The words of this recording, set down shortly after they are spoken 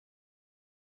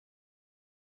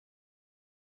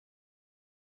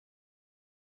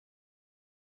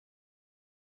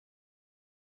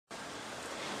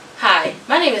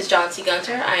name is Jansi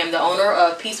Gunter. I am the owner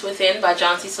of Peace Within by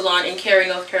Jansi Salon in Cary,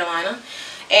 North Carolina.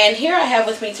 And here I have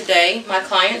with me today my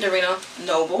client, Darina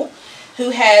Noble, who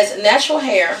has natural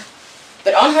hair.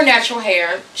 But on her natural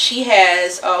hair, she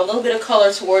has a little bit of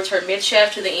color towards her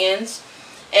mid-shaft to the ends.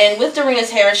 And with Darina's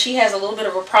hair, she has a little bit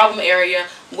of a problem area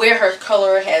where her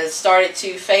color has started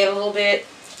to fade a little bit,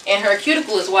 and her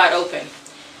cuticle is wide open.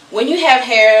 When you have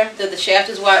hair that the shaft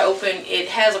is wide open, it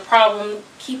has a problem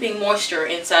keeping moisture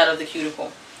inside of the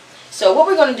cuticle. So what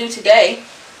we're going to do today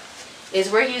is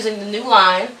we're using the new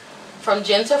line from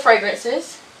Jinsa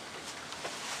Fragrances.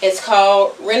 It's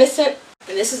called Renaissance,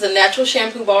 and this is a natural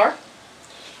shampoo bar.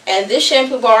 And this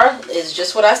shampoo bar is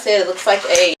just what I said. It looks like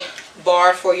a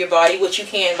bar for your body, which you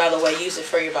can, by the way, use it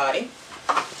for your body.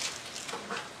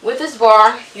 With this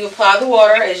bar, you apply the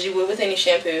water as you would with any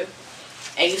shampoo,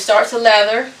 and you start to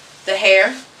lather the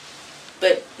hair,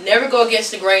 but never go against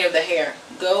the grain of the hair.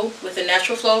 Go with the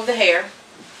natural flow of the hair,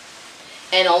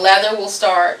 and on lather we'll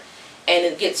start, and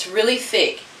it gets really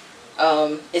thick.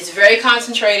 It's very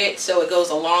concentrated, so it goes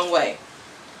a long way.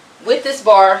 With this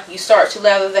bar, you start to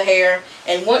lather the hair,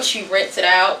 and once you rinse it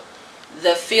out,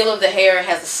 the feel of the hair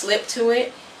has a slip to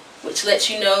it, which lets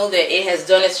you know that it has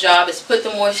done its job. It's put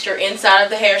the moisture inside of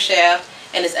the hair shaft,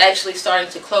 and it's actually starting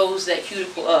to close that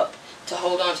cuticle up to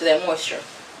hold on to that moisture.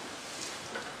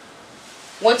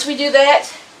 Once we do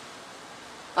that,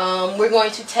 we're going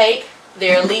to take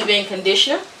their leave-in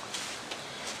conditioner,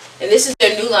 and this is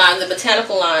their new line, the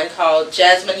Botanical line, called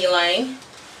Jasmine Ylang.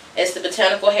 It's the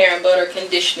Botanical Hair and Butter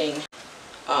Conditioning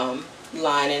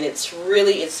line, and it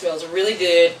smells really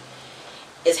good.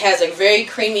 It has a very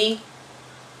creamy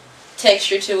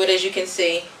texture to it, as you can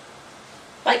see,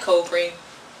 like cold cream,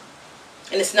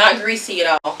 and it's not greasy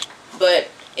at all, but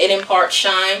it imparts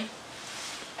shine.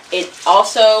 It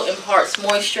also imparts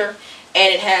moisture,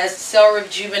 and it has cell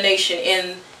rejuvenation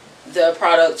in the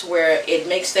product, where it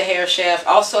makes the hair shaft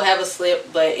also have a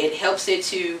slip, but it helps it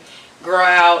to grow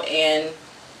out, and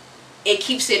it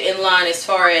keeps it in line as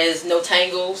far as no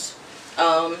tangles.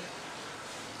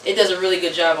 It does a really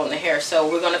good job on the hair. So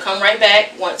we're going to come right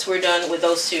back once we're done with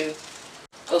those two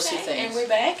things. And we're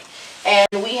back, and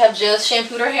we have just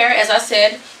shampooed our hair, as I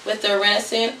said, with the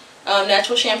Renaissance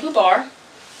natural shampoo bar.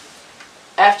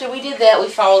 After we did that, we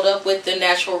followed up with the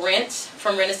natural rinse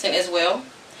from Renaissance as well.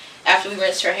 After we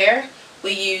rinsed her hair,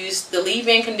 we used the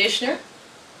leave-in conditioner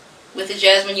with the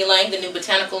Jasmine Ylang, the new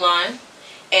Botanical line.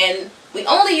 And we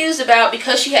only used about,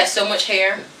 because she has so much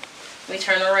hair, let me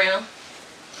turn her around.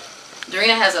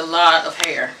 Darina has a lot of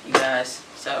hair, you guys.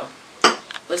 So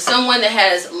with someone that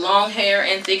has long hair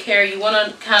and thick hair, you want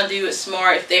to kind of do it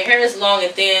smart. If their hair is long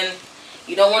and thin,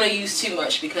 you don't want to use too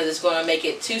much, because it's going to make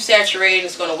it too saturated.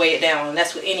 It's going to weigh it down, and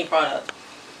that's with any product.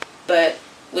 But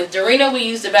with Darina, we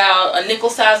used about a nickel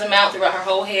size amount throughout her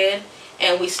whole head,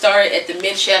 and we started at the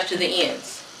mid shaft to the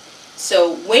ends.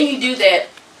 So when you do that,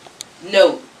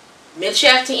 note mid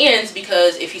shaft to ends,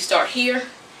 because if you start here,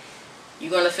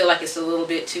 you're going to feel like it's a little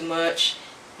bit too much.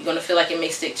 You're going to feel like it may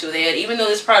stick to the head. Even though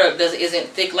this product isn't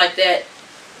thick like that,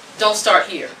 don't start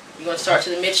here. You're going to start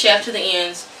to the mid shaft to the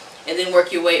ends, and then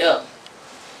work your way up.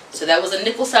 So that was a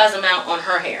nickel size amount on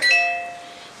her hair.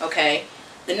 Okay.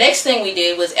 The next thing we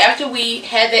did was, after we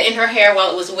had that in her hair while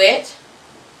it was wet,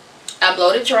 I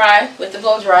blowed it dry with the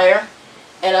blow dryer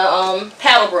and a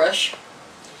paddle brush.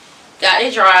 Got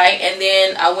it dry, and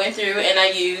then I went through and I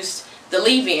used the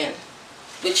leave-in,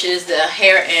 which is the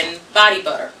hair and body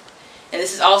butter. And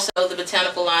this is also the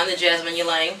Botanical line, the Jasmine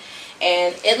Ylang.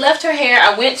 And it left her hair,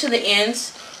 I went to the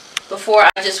ends before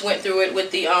I just went through it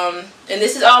with the, and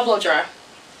this is all blow dry.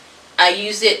 I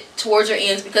used it towards her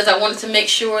ends because I wanted to make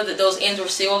sure that those ends were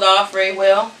sealed off very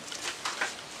well.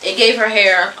 It gave her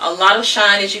hair a lot of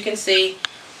shine, as you can see,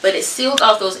 but it sealed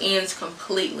off those ends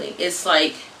completely. It's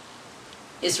like,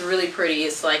 it's really pretty.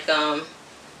 It's like the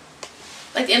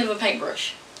end of a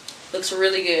paintbrush. Looks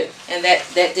really good, and that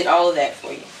did all of that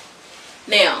for you.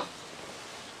 Now,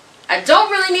 I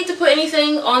don't really need to put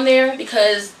anything on there,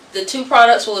 because the two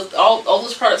products, well, all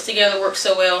those products together work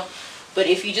so well. But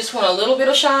if you just want a little bit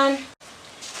of shine,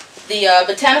 the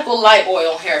Botanical Light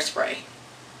Oil Hairspray,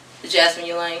 the Jasmine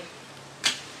Ylang.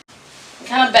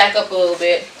 Kind of back up a little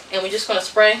bit, and we're just going to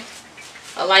spray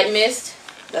a light mist.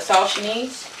 That's all she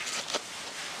needs.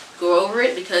 Go over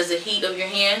it, because the heat of your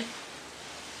hand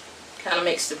kind of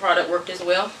makes the product work as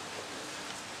well.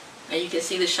 And you can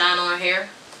see the shine on her hair.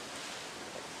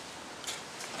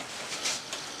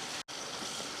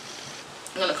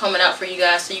 I'm going to comb it out for you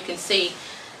guys so you can see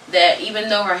that even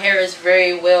though her hair is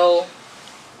very well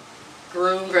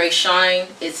groomed, very shine,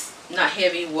 it's not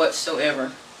heavy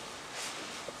whatsoever.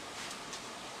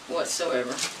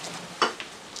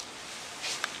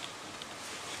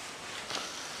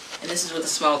 And this is with a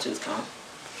small tooth comb.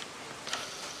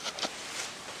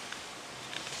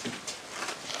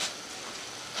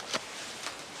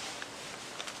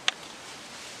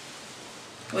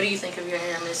 What do you think of your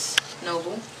hair, Miss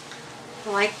Noble?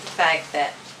 I like the fact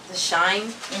that the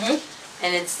shine,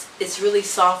 and it's really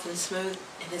soft and smooth,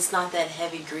 and it's not that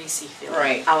heavy, greasy feeling.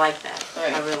 Right. I like that.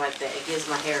 Right. I really like that. It gives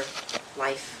my hair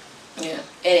life. Yeah,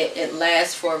 and it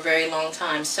lasts for a very long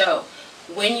time. So,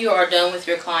 when you are done with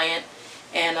your client,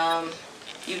 and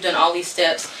you've done all these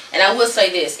steps, and I will say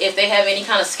this, if they have any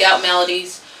kind of scalp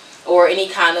maladies, or any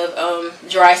kind of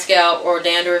dry scalp or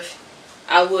dandruff,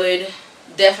 I would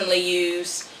definitely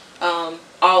use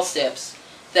all steps.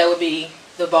 That would be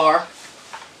the bar,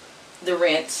 the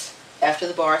rinse after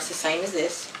the bar. It's the same as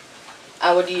this.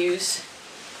 I would use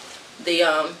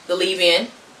the leave-in.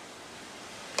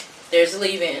 There's the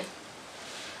leave-in.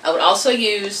 I would also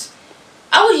use,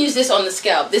 this on the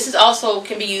scalp. This is also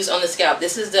can be used on the scalp.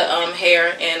 This is the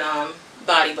hair and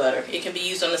body butter. It can be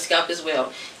used on the scalp as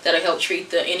well. That'll help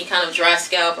treat any kind of dry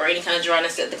scalp or any kind of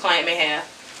dryness that the client may have.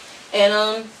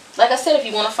 And like I said, if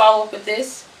you want to follow up with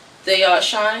this, the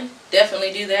shine,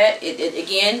 definitely do that. It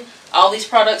again, all these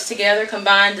products together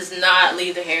combined does not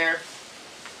leave the hair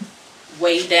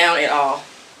weighed down at all.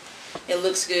 It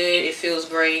looks good, it feels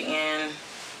great, and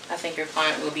I think your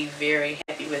client will be very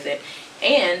happy with it.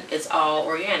 And it's all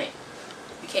organic.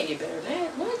 You can't get better than that.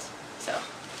 What? So,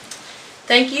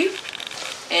 thank you,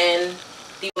 and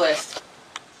be blessed.